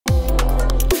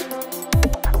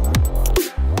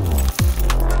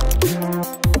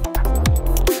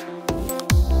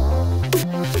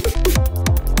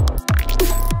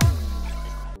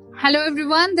Hello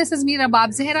everyone, this is me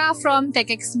Rabab Zehra from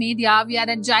TECHxMedia. We are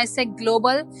at GISEC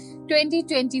Global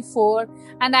 2024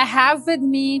 and I have with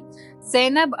me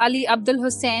Zainab Ali Abdul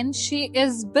Hussain. She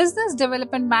is Business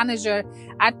Development Manager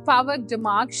at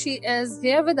PowerDMARC. She is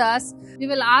here with us. We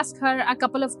will ask her a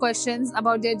couple of questions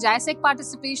about their GISEC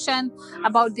participation,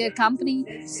 about their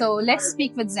company. So let's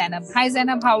speak with Zainab. Hi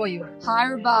Zainab, how are you? Hi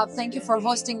Rabab, thank you for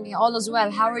hosting me. All is well.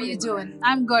 How are you doing?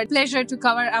 I'm good. Pleasure to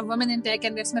cover a women in tech,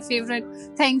 and it's my favorite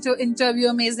thing to interview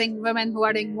amazing women who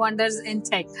are doing wonders in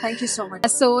tech. Thank you so much.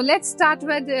 So let's start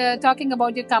with talking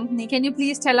about your company. Can you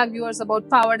please tell our viewers about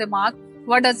PowerDMARC?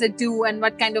 What does it do and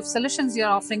what kind of solutions you're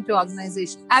offering to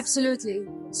organizations? Absolutely.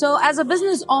 So as a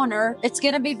business owner, it's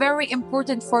going to be very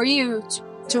important for you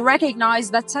to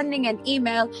recognize that sending an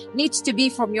email needs to be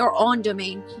from your own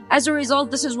domain. As a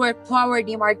result, this is where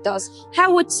PowerDMARC does.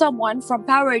 How would someone from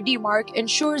PowerDMARC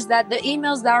ensures that the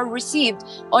emails that are received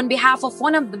on behalf of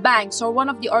one of the banks or one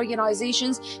of the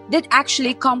organizations did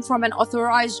actually come from an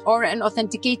authorized or an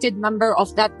authenticated member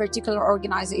of that particular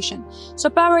organization? So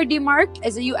PowerDMARC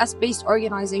is a US-based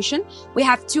organization. We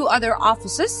have 2 other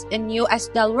offices in US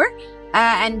Delaware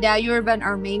and Yerevan,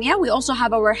 Armenia. We also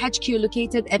have our HQ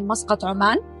located in Muscat,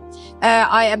 Oman.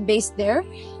 I am based there.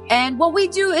 And what we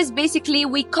do is basically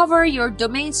we cover your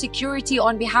domain security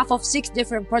on behalf of 6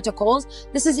 different protocols.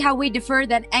 This is how we differ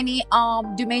than any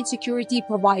domain security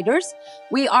providers.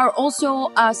 We are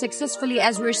also successfully,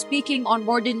 as we're speaking,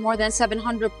 onboarding more than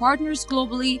 700 partners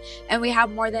globally, and we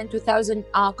have more than 2,000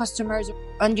 customers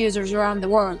and users around the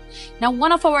world. Now,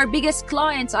 one of our biggest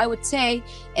clients, I would say,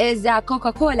 is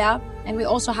Coca-Cola, and we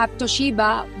also have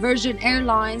Toshiba, Virgin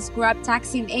Airlines, Grab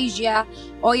Taxi in Asia,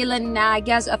 Oil and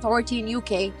Gas Authority in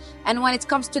UK. And when it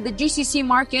comes to the GCC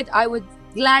market, I would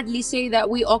gladly say that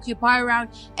we occupy around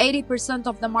 80%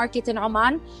 of the market in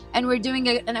Oman, and we're doing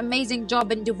an amazing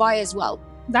job in Dubai as well.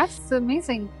 That's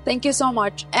amazing. Thank you so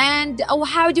much. And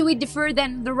how do we differ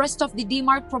than the rest of the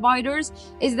DMARC providers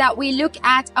is that we look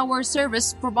at our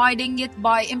service, providing it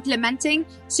by implementing,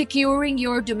 securing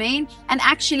your domain, and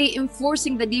actually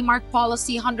enforcing the DMARC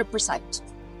policy 100%.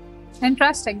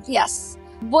 Interesting. Yes.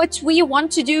 What we want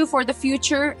to do for the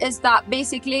future is that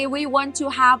basically we want to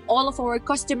have all of our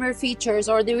customer features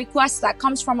or the requests that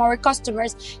comes from our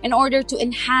customers in order to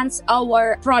enhance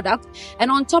our product. And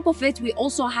on top of it, we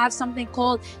also have something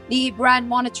called the brand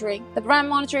monitoring. The brand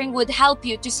monitoring would help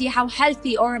you to see how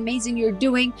healthy or amazing you're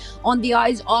doing on the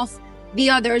eyes of the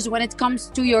others when it comes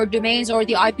to your domains or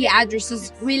the IP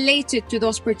addresses related to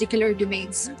those particular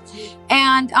domains.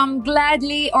 And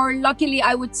gladly or luckily,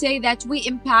 I would say that we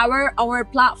empower our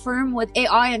platform with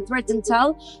AI and threat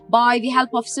intel by the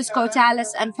help of Cisco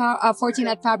Talis and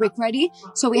Fortinet Fabric Ready.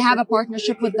 So we have a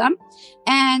partnership with them.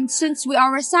 And since we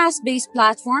are a SaaS-based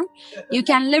platform, you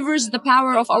can leverage the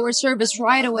power of our service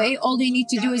right away. All you need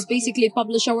to do is basically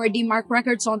publish our DMARC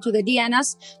records onto the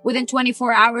DNS. Within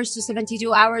 24 hours to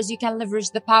 72 hours, you can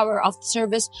leverage the power of the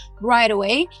service right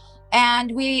away.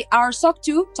 And we are SOC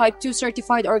 2 Type 2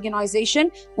 certified organization.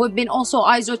 We've been also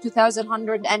ISO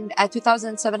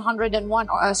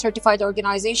 2701 certified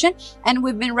organization. And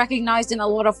we've been recognized in a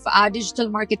lot of digital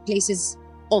marketplaces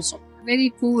also.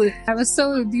 Very cool. I was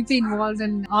so deeply involved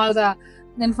in all the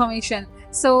information.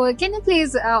 So can you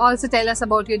please also tell us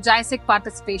about your GISEC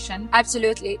participation?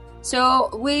 Absolutely. So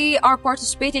we are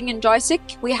participating in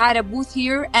GISEC. We had a booth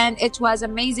here and it was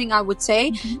amazing, I would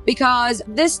say, because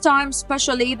this time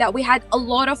especially that we had a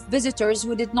lot of visitors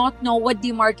who did not know what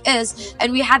DMARC is,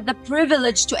 and we had the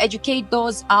privilege to educate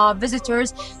those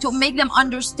visitors to make them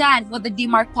understand what the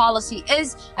DMARC policy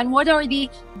is and what are the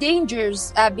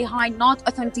dangers behind not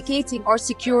authenticating or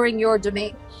securing your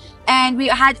domain. And we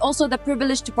had also the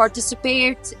privilege to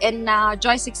participate in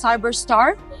GISEC Cyber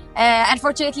Star.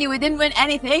 Unfortunately, we didn't win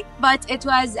anything, but it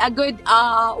was a good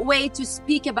way to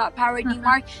speak about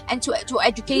PowerDMARC and to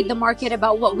educate the market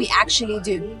about what we actually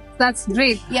do. That's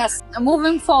great. Yes.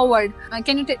 Moving forward,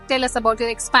 can you tell us about your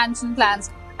expansion plans?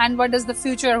 And what does the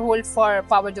future hold for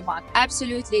PowerDMARC?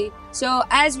 Absolutely. So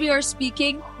as we are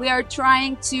speaking, we are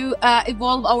trying to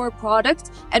evolve our product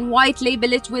and white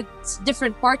label it with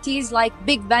different parties like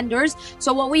big vendors.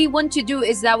 So what we want to do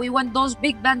is that we want those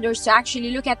big vendors to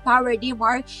actually look at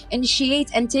PowerDMARC,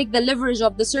 initiate and take the leverage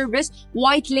of the service,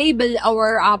 white label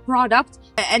our product,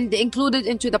 and included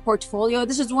into the portfolio.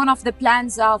 This is one of the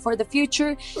plans for the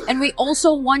future. And we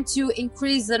also want to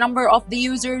increase the number of the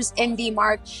users in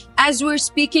DMARC. As we're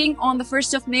speaking, on the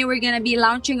 1st of May, we're going to be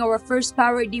launching our first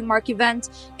PowerDMARC event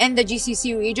in the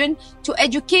GCC region to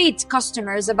educate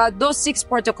customers about those 6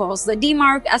 protocols, the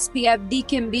DMARC, SPF,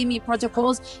 DKIM, BME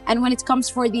protocols. And when it comes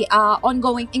for the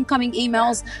ongoing incoming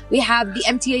emails, we have the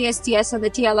MTA-STS and the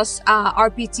TLS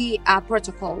RPT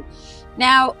protocol.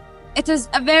 Now, it is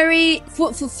a very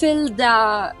fulfilled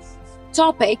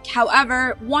topic.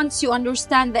 However, once you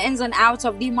understand the ins and outs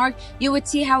of DMARC, you would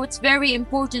see how it's very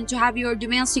important to have your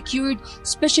domain secured,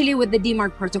 especially with the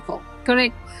DMARC protocol.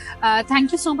 Correct.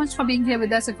 Thank you so much for being here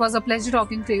with us. It was a pleasure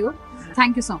talking to you.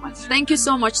 Thank you so much. Thank you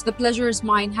so much. The pleasure is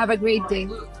mine. Have a great day.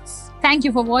 Thank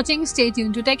you for watching. Stay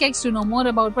tuned to TECHx to know more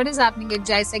about what is happening at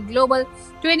GISEC Global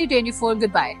 2024.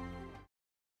 Goodbye.